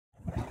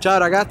Ciao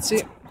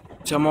ragazzi,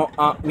 siamo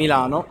a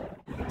Milano.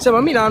 Siamo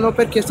a Milano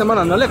perché stiamo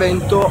andando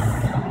all'evento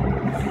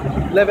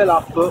Level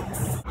Up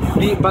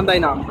di Bandai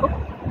Namco.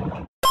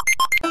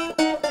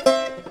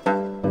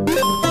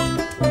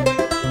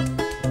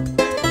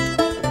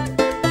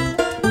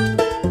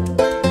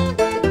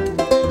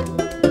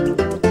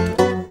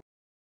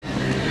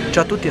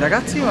 Ciao a tutti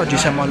ragazzi, oggi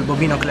siamo al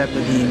Bobino Club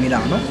di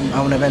Milano,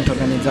 a un evento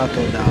organizzato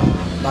da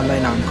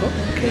Bandai Namco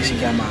che si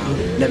chiama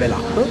Level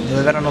Up,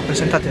 dove verranno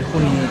presentate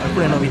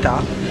alcune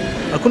novità,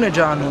 alcune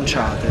già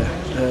annunciate,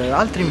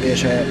 altre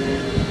invece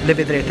le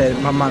vedrete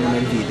man mano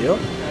nel video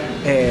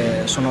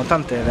e sono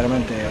tante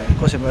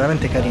cose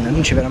veramente carine,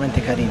 annunci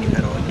veramente carini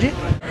per oggi.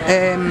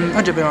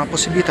 Oggi abbiamo la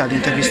possibilità di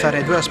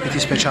intervistare due ospiti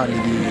speciali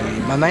di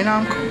Bandai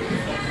Namco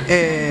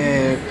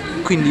e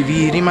quindi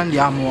vi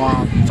rimandiamo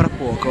a fra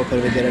poco per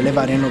vedere le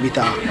varie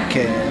novità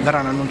che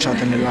verranno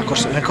annunciate nel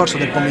corso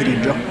del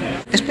pomeriggio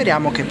e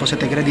speriamo che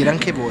possiate gradire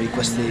anche voi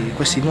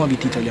questi nuovi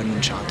titoli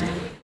annunciati.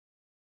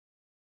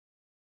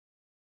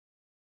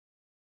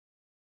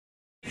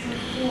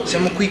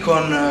 Siamo qui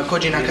con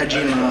KOJI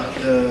Nakajima,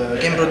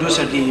 game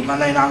producer di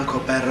Bandai Namco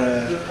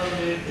per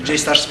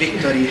J-Stars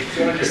Victory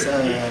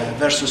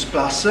vs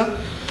Plus,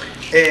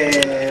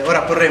 e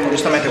ora porremo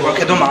giustamente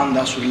qualche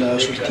domanda sul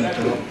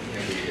titolo.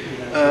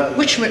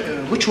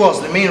 Which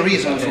was the main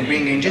reason for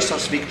bringing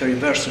J-Stars Victory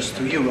Versus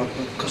to Europe,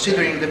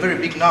 considering the very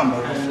big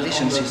number of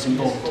licenses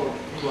involved?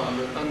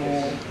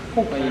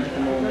 今回こ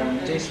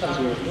の J-Stars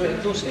を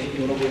どうして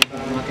ヨーロッパ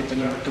のマーケット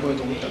に持ってこよう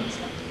と思ったんです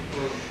か？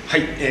は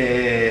い、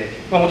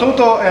もとも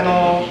と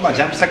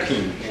ジャンプ作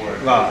品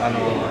は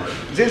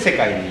全世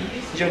界に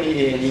非常に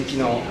人気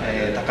の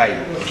高い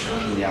作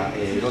品や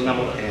いろんな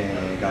もの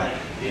が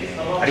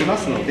ありま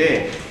すの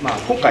で、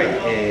今回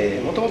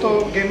もとも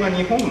とゲームは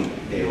日本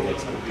で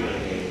作って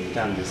い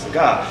たんです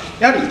が、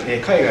やはり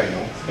海外の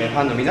フ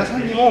ァンの皆さ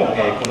んにもこの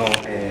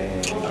ゲ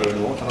ー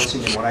ムを楽し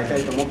んでもらいた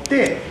いと思っ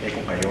て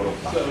今回ヨーロッ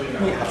パ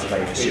に発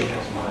売をしようと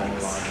思ってい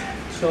ます。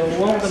So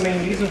one of the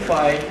main reasons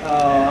why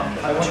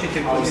I wanted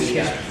to bring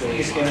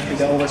this game to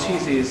the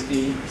overseas is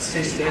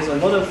since there's a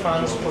lot of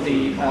fans for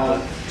the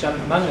Jump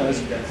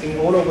mangas in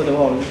all over the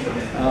world,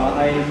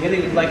 I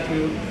really would like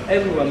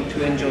everyone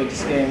to enjoy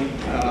this game.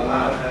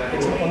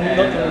 It's not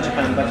only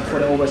Japan but for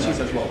the overseas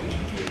as well.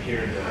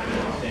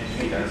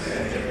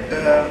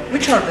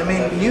 Which are the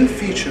main new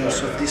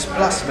features of this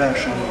Plus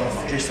version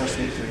of J-Stars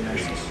Victory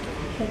Versus?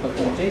 今回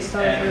この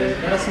J-Stars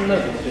プラスにな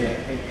るので、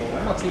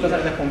追加さ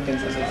れたコンテン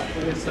ツがそ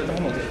ういった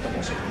ものをぜひとも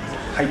教えてくだ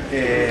さい。はい、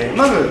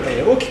まず、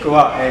大きく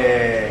は、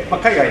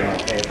海外の、フ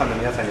ァンの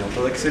皆さんにお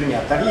届けするにあ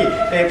たり、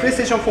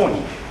PlayStation 4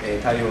に、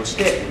対応し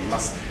ていま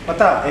す。ま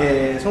た、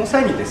その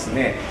際にです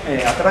ね、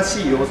新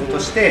しい要素と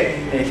して、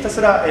ひた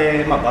すら、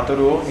バト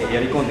ルをや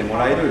り込んでも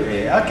らえ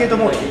る、アーケード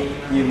モードと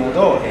いうモー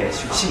ドを、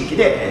新規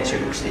で、収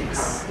録していま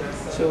す。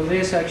So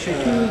there's actually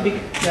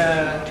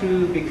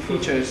two big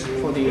features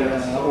for the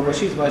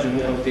overseas version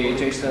of the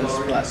J-Stars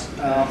Plus.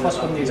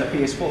 First one is a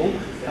PS4,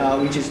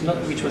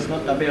 which was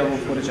not available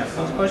for the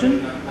Japanese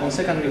version, and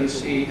second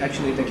is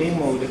actually the game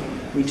mode,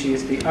 which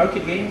is the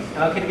arcade game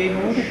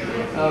mode,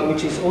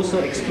 which is also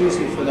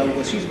exclusive for the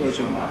overseas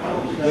version,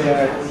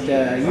 where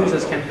the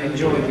users can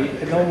enjoy the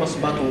enormous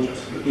battle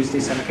with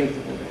this arcade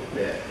mode.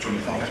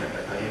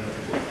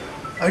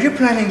 Are you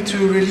planning to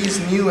release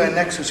new and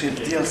exclusive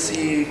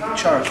DLC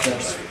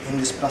characters in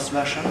this Plus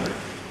version?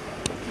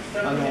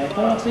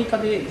 今後追加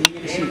で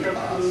DLC と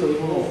かそうい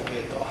うものを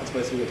発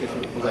売する予定が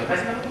ございま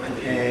すか？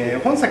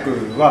本作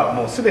は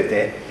もうすべ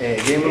て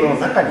ゲームの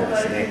中にで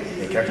すね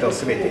キャラクターを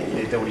すべて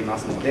入れておりま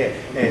すので、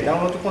ダウ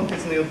ンロードコンテン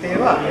ツの予定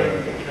は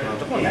今の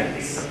ところない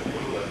です。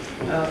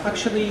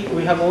Actually,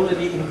 we have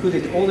already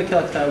included all the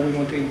characters we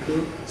want to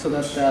include, so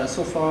that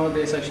so far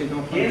there's actually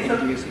no plan for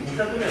DLC.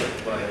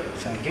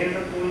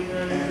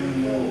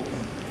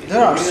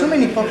 There are so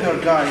many popular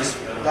guys,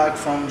 like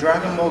from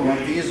Dragon Ball, One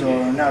Piece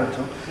or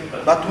Naruto,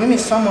 but we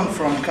miss someone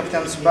from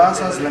Captain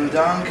Tsubasa, Slam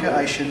Dunk,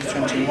 iShield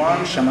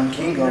 21, Shaman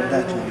King or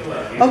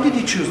Deathloop. How did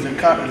you choose the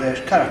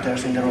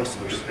characters in the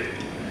rosters?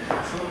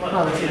 いろ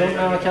ん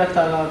なキャラク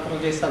ターがこの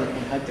J-Star に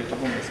入っていると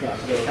思うんですが、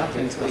キャプ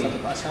テン翼と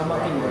かシャーマ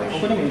ンキングとか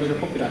他にもいろいろ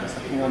ポピュラーな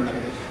作品がある中で、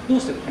どう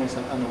してこのキ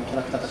ャ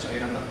ラクターたちを選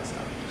んだんです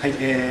か？はい、や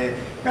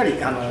はり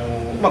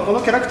こ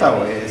のキャラクタ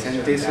ーを、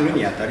選定する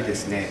にあたりで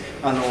すね、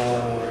一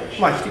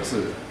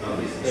つ、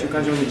週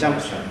刊上にジャン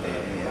プさんで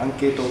アン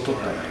ケートを取っ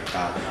たりと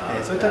か、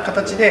そういった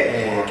形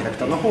で、キャラク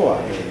ターの方は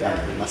選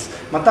んでいます。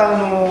また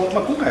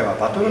今回は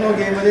バトルの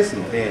ゲームです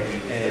ので、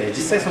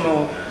実際そ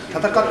の戦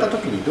った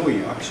時にどう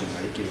いうアクション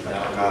ができるかと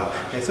か、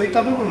そういっ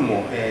た部分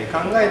も、考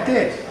え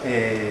て、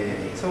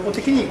総合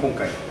的に今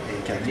回、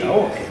キャラクター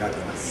を選んでい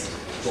ます。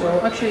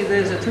So actually,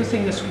 there's two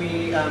things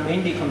we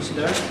mainly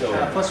consider.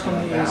 First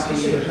one is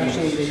we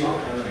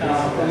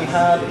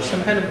have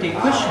some kind of the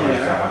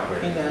questionnaire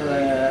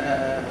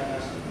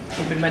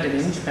implemented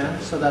in Japan,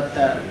 so that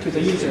to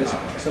the users,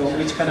 so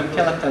which kind of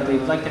character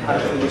they'd like to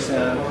have for this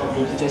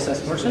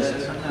J-Stars versus.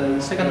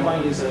 the second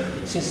one is,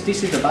 since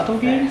this is a battle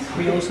game,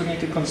 we also need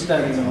to consider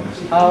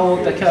how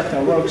the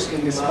character works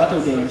in this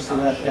battle game, so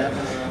that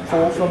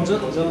from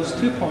those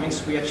 2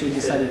 points, we actually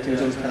decided to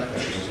those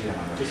characters.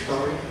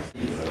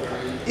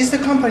 Is the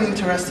company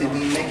interested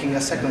in making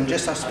a second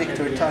Just As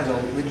Victory title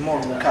with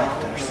more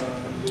characters?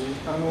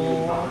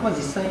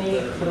 実際に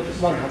これ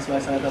1が発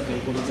売されたとい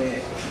うこと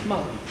で、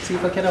追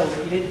加キャラを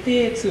入れ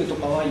て2と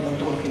かは今の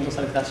ところ検討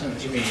されてらっしゃるん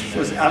でしょうか。そ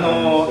うですね、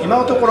今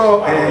のとこ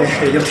ろ、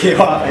予定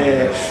は、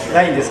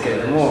ないんですけれ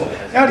ども、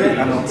やはり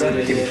作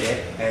ってみ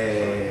て、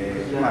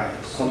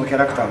このキャ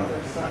ラクターの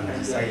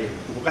実際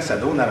動かした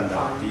らどうなるんだ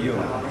ろうっていうよう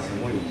な思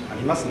いもあ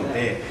りますの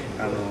で、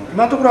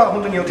今のところは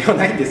本当に予定は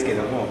ないんですけれ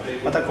ども、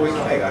またこういう機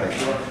会があればぜ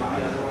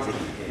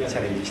ひチ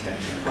ャレンジしたい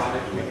とか、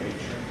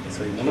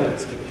そういうものを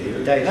作って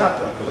みたいな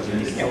とは個人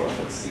的には思っ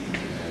てます。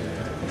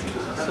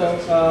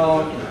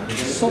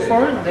So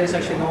far, there's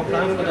actually no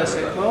plan for the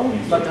sequel,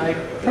 but I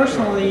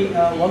personally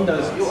wonder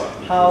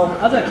how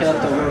other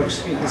character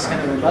works in this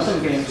kind of a battle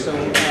game. So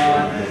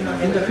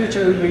in the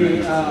future,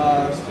 we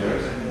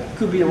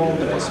could be one of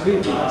the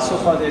possibilities, but so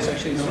far there's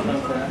actually no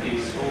plan for that.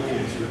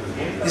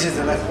 This is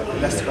the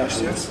last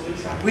question.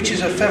 Which is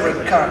your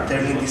favorite character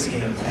in this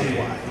game and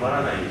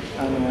why?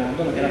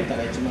 どのキャラクター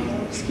が一番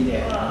好き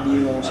で理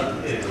由を教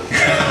えてくださ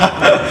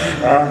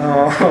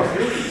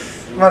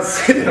い。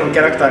全てのキ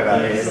ャラクターが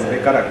それ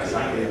から好き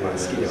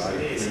ではあるん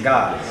です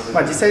が、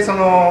実際作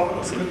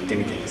って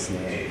みてです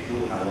ね、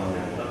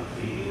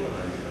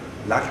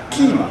ラッ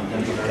キーマンと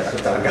いうキャラ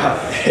クターが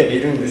い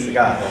るんです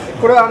が、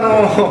これは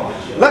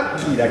ラッ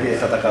キーだけで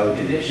戦う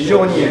という非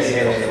常に強い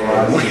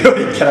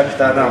キャラク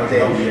ターなの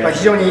で、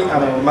非常に悟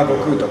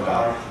空と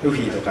かルフ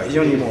ィとか非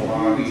常にもう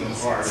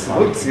す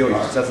ごい強い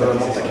必殺技を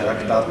持ったキャラ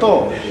クター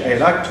と、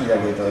ラッキーだ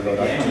けで戦う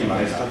ラッキーマン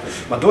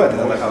が、どうやって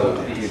戦うの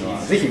かっていうの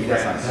はぜひ皆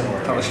さん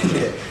楽しん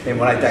で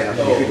もらいたいな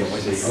というふうに思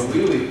います。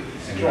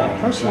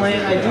Personally,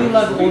 I do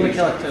love all the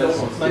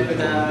characters, but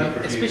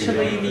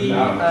especially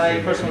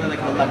I personally like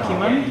the Lucky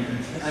Man.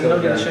 I'm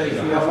not really sure if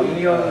you are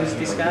familiar with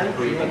this guy,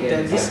 but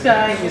this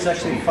guy is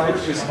actually fight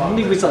with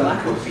only with a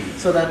luck,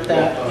 so that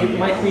it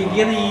might be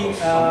really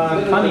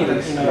funny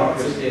that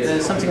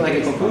there's something like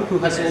a Goku who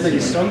has already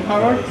strong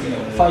power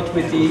fight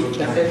with the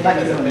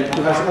Lucky Man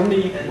who has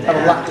only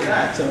have luck.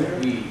 So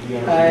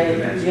I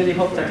really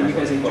hope that you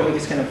guys enjoy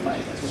this kind of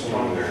fight.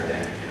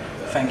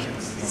 Thank you.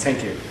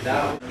 Thank you.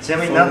 ちな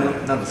みに何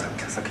の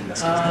作品で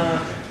す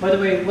か？ By the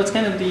way, what's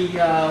kind of the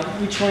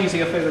which one is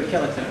your favorite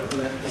character for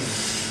that?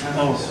 It's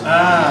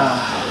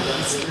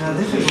a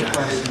difficult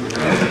question.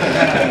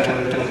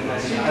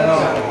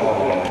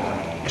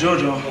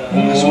 Jojo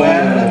as well,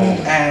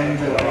 and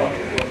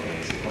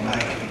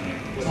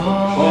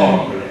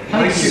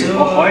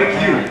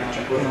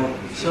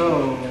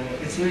so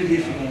it's really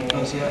difficult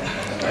because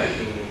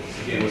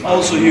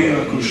also Yu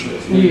Hakusho.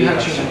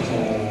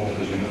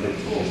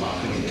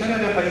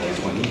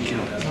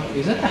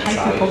 Is that the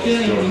hyper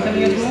popular in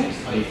Italy as well?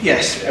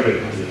 Yes.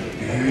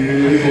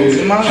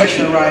 The manga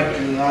actually arrived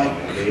like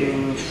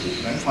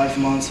 5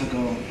 months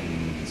ago.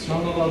 So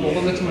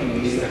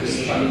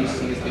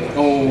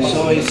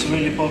it's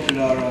really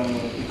popular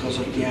because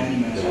of the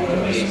anime. So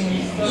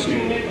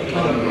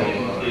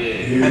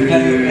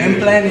I'm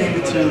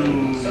planning to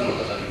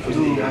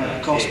do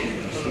cosplay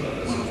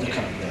of one of the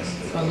characters.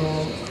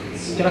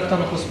 キャラクター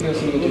のコスプレを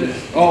することで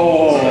す。そ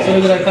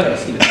れぐらい彼は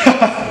好きで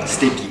す。素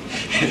敵。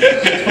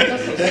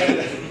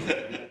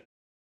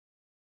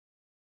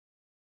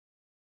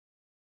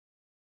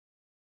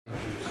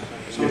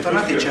Sono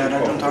tornati, ci ha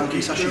raggiunto anche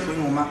Hisashi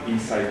Koinuma,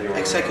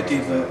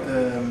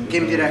 executive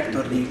game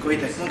director di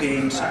KOJI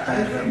Games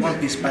per One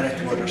Piece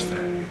Pirate Warriors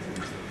 3.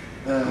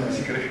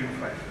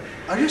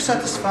 Are you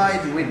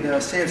satisfied with the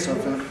sales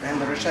of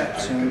and the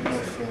reception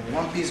of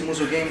One Piece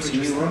Muso games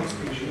in Europe,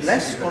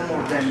 less or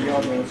more than the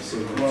other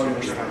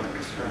Warriors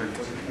titles?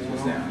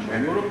 ヨ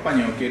ーロッパ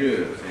におけ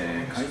る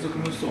海賊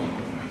無双の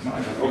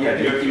売り上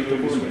げというと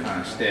ころに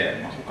関し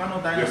て、他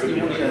のダイナステ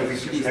ィウォリアーズ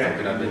シリーズと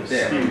比べ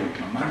て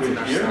満足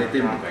されてい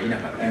るのか否か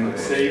というと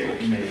ころを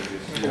決めると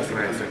こ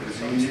ろで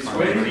す。ワ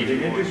ン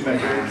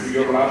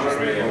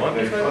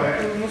ピース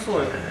無双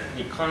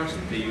に関し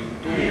て言う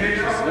と、非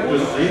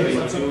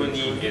常に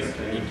人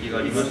気が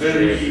ありまして、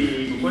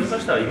これに関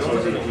しては今ま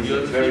での売り上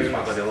げシリーズの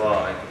中で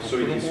はトッ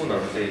プの方な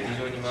ので非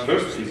常に満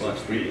足していま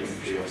す。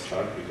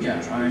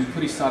Yeah, I'm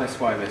pretty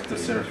satisfied with the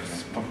sales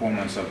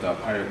performance of the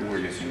Pirate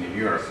Warriors in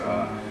Europe.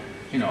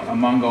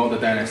 Among all the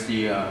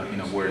Dynasty,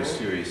 Warriors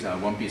series,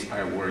 One Piece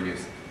Pirate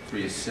Warriors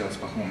 3's sales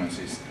performance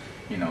is,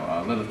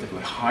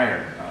 relatively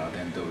higher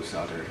than those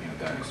other,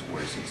 Dynasty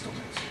Warriors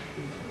installments.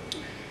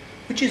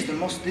 Which is the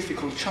most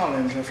difficult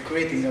challenge of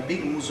creating a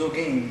big Muso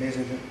game based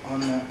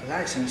on a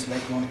license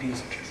like One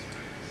Piece?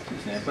 そう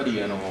ですね。やっぱり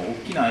大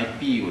きな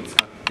IP を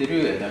使ってい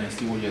るダイナス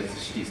ティウォリアーズ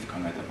シリーズと考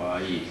えた場合、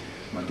ど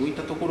ういっ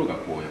たところがや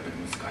っぱり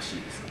難し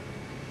いですか？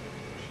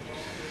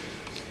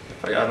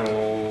やっぱり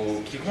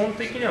基本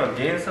的には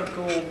原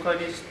作をお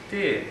借りし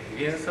て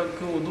原作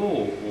を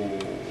どう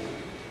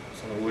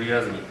そのウォリア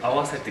ーズに合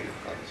わせていく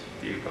かっ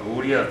っていうかウ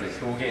ォリアーズ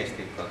で表現し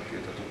ていくかってい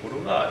ったとこ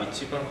ろが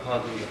一番ハ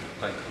ードルが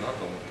高いかな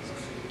と思ってま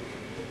す。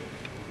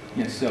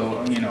Yeah,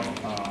 so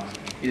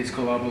it is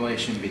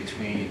collaboration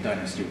between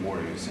Dynasty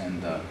Warriors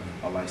and a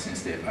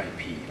licensed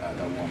IP,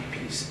 the One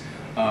Piece.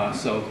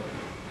 So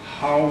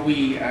how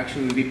we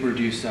actually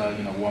reproduce,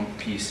 One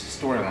Piece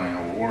storyline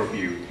or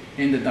worldview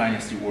in the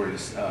Dynasty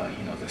Warriors,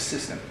 the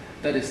system.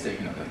 That is the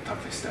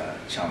toughest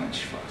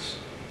challenge for us.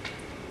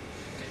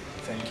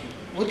 Thank you.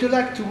 Would you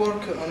like to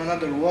work on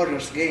another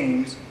Warriors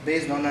games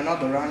based on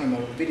another anime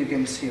or video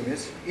game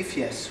series? If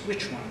yes,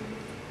 which one?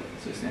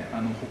 そうですね、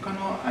他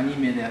のアニ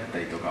メであった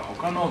りとか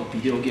他の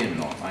ビデオゲーム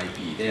の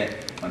IP で、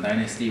ダイ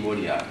ナスティ・ウォ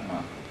リアー、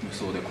無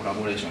双でコラ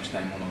ボレーションし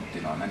たいものって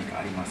いうのは何か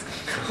あります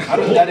か？あ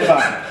るんであれ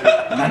ば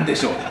何で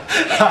しょう？ It's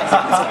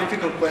a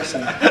difficult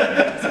question.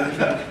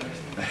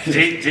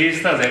 J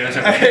スターズやりまし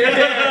ょうか。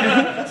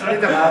それ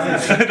でもまずいで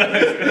す。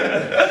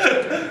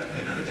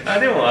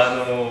でも好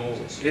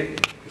き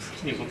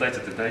に答えち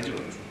ゃって大丈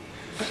夫です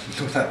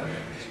か？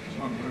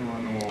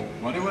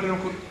我々の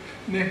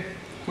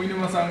ね。小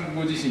沼さん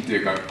ご自身と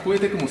いうか、小江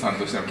テクモさん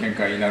としての見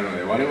解になるの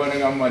で、我々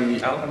があんま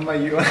り言わない方が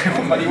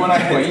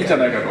いいんじゃ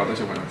ないかと私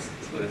は思います。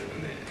そうですよ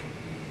ね。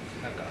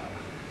なんか、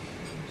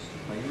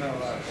今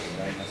は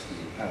ダイナステ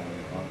ィ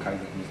海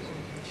賊に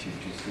集中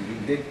する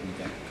んでみ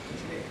たいな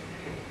形で。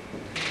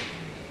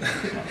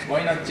ワ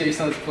イナッチェイ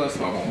サーズプラ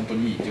スはもう本当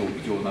にいい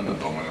冗談だ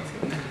と思いますけ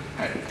どね。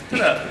はい、た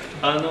だ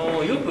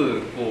よく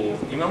こ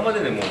う今ま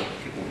ででも結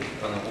構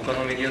他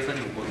のメディアさん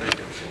にも答え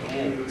てますけど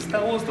も、スタ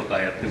ー・ウォーズとか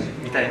やって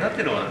みたいなっ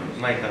ていうのは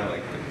前からは言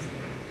ってま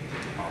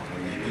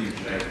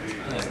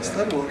す。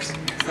Star Wars.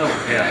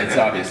 Yeah, it's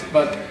obvious.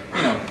 But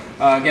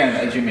again,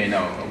 as you may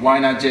know, why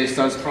not J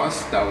Stars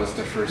Plus? That was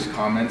the first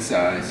comments.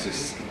 It's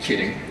just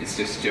kidding. It's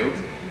just a joke.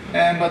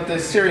 But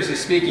seriously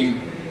speaking,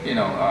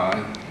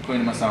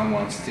 Koinuma-san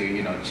wants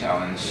to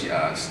challenge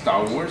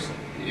Star Wars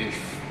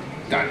if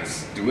that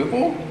is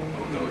doable.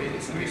 Although it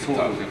is a bit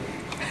tough.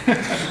 It's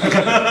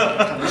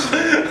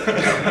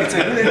a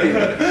good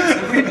idea.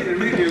 It's a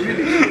really good.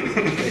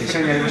 一緒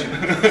にやりましょう。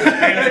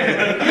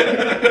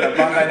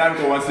Bandai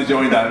Namco wants to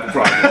join that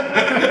project.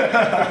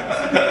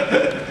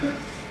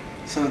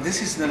 So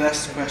this is the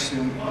last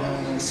question.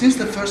 Since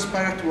the first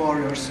Pirate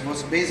Warriors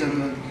was based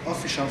on an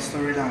official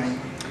storyline,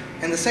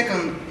 and the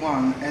second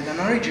one had an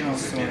original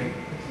story,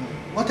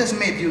 what has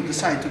made you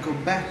decide to go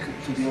back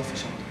to the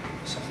official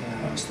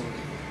story?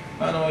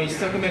 1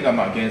作目が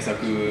原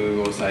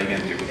作を再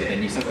現ということで、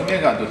2作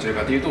目がどちら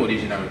かというとオリ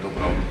ジナルのとこ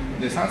ろ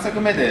で、3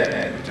作目でど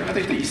ちらかと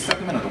いうと1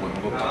作目のところに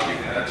戻ったとい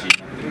う形に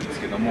なってるんで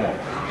すけども、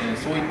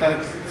そういった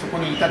そこ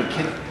に至るど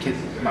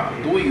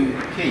ういう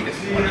経緯で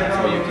すかね、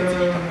そういう決意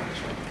に至ったんで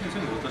しょうか。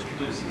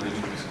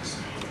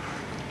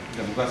じ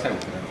ゃあ僕は最後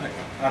か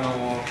ら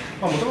も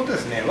ともとで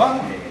すね、1で、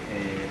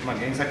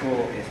原作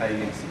を再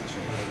現するでし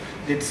ょう。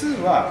で、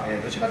2は、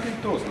どちらかという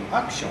とその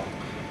アクション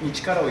に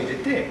力を入れ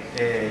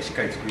て、しっ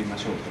かり作りま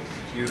しょう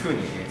というふう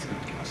に、作っ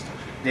てきました。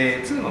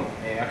で、2の、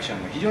アクショ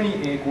ンが非常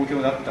に、好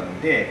評だった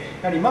ので、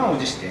やはり満を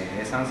持して、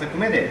3作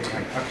目で、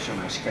アクション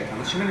もしっかり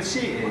楽しめる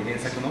し、原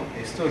作の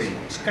ストーリー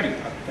もしっかり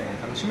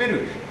楽しめ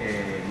る、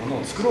も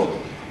のを作ろう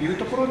という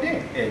ところ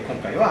で、今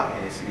回は、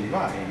3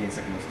は原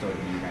作のストーリ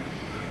ーになり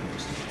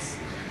しています。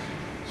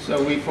So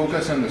we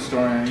focus on the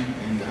story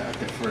in the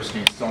first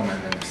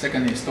installment, and the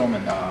second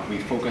installment we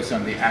focus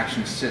on the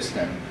action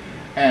system.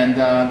 And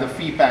the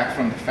feedback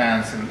from the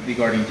fans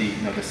regarding the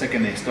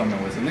second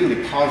installment was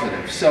really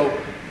positive. So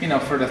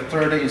for the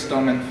third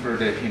installment, for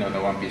the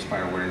One Piece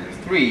Pirate Warriors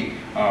 3,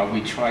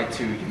 we try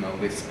to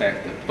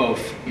respect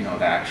both the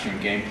action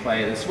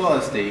gameplay as well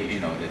as the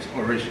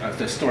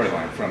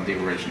storyline from the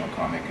original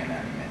comic and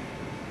anime.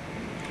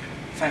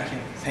 Thank you.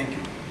 Thank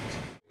you.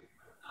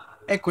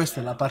 E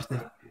questa è la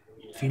parte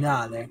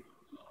finale.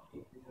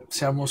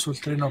 Siamo sul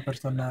treno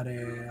per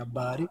tornare a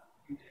Bari.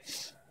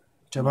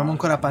 Cioè, dobbiamo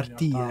ancora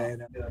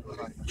partire.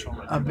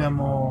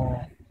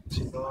 Abbiamo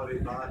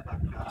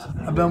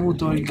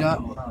avuto il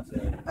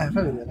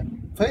fai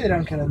vedere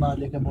anche le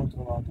maglie che abbiamo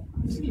trovato.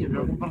 Sì,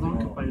 abbiamo comprato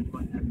anche un paio di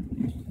magliette.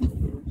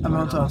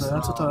 Abbiamo trovato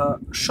innanzitutto la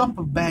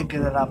shop bag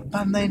della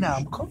Bandai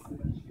Namco.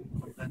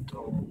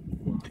 Dentro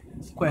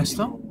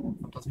Questo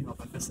fantasino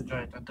per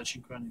festeggiare i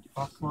 35 anni di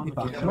Pac-Man.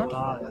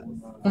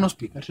 Uno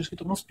speaker, c'è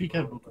scritto uno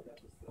speaker Bluetooth.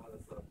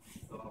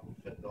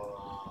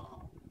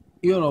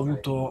 Io ho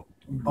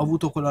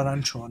avuto quello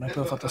arancione,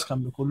 poi ho fatto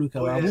scambio con lui che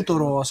aveva avuto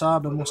rosa,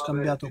 abbiamo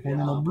scambiato con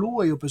uno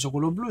blu e io ho preso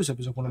quello blu e si è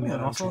preso quello mio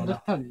Ma sono arancione.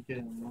 dettagli che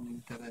non mi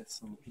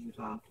interessano più di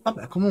tanto.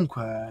 Vabbè,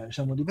 comunque ci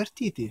siamo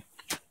divertiti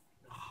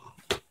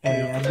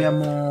e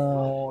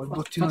abbiamo il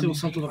bottino Infatti di... ho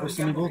salto da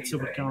questo negozio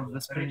perché hanno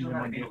delle splendide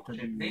magliette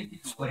di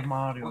Super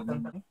Mario.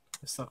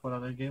 Questa è quella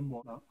del Game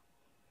Boy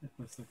e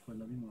questa è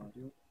quella di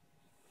Mario.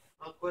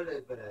 Ah, quello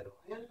è vero.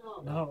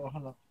 No,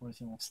 guarda come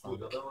siamo stati.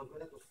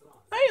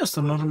 io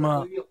sto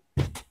normale.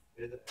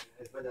 Hai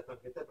sbagliato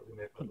anche te perché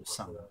mi hai Quello è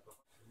sangue.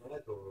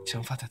 Ci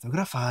siamo fatti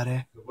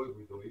autografare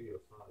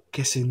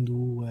che sei in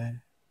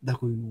due da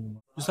Koinuma.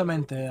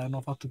 Giustamente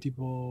hanno fatto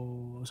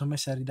tipo, sono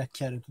messi a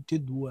ridacchiare tutti e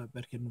due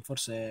perché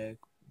forse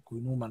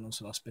Koinuma non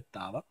se lo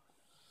aspettava.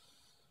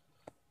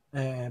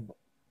 Boh.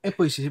 E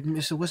poi si è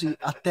messo così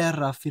a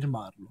terra a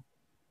firmarlo.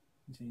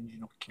 Si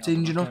è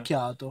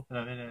inginocchiato.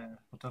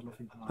 Per poterlo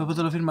filmare. Per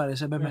poterlo firmare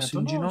si è ben messo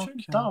in C'è il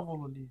ginocchio.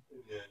 tavolo lì.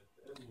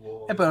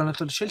 E poi hanno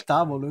detto c'è il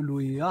tavolo e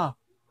lui,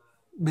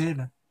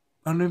 bene.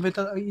 Hanno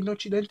inventato, in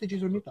Occidente ci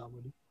sono i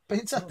tavoli.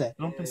 Pensa a te.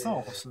 Non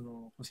pensavo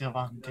fossero così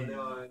avanti.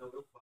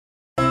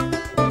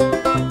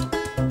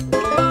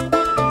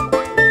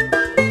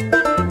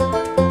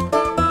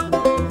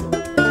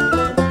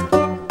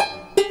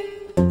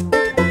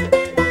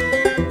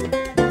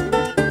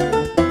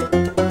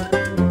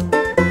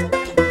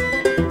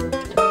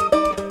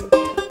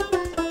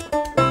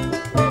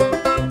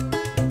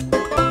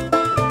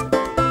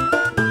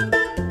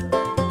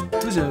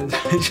 Tu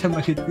sei, cioè,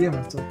 ma che ti è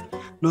messo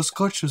lo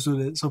scotch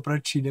sulle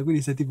sopracciglia,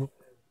 quindi sei tipo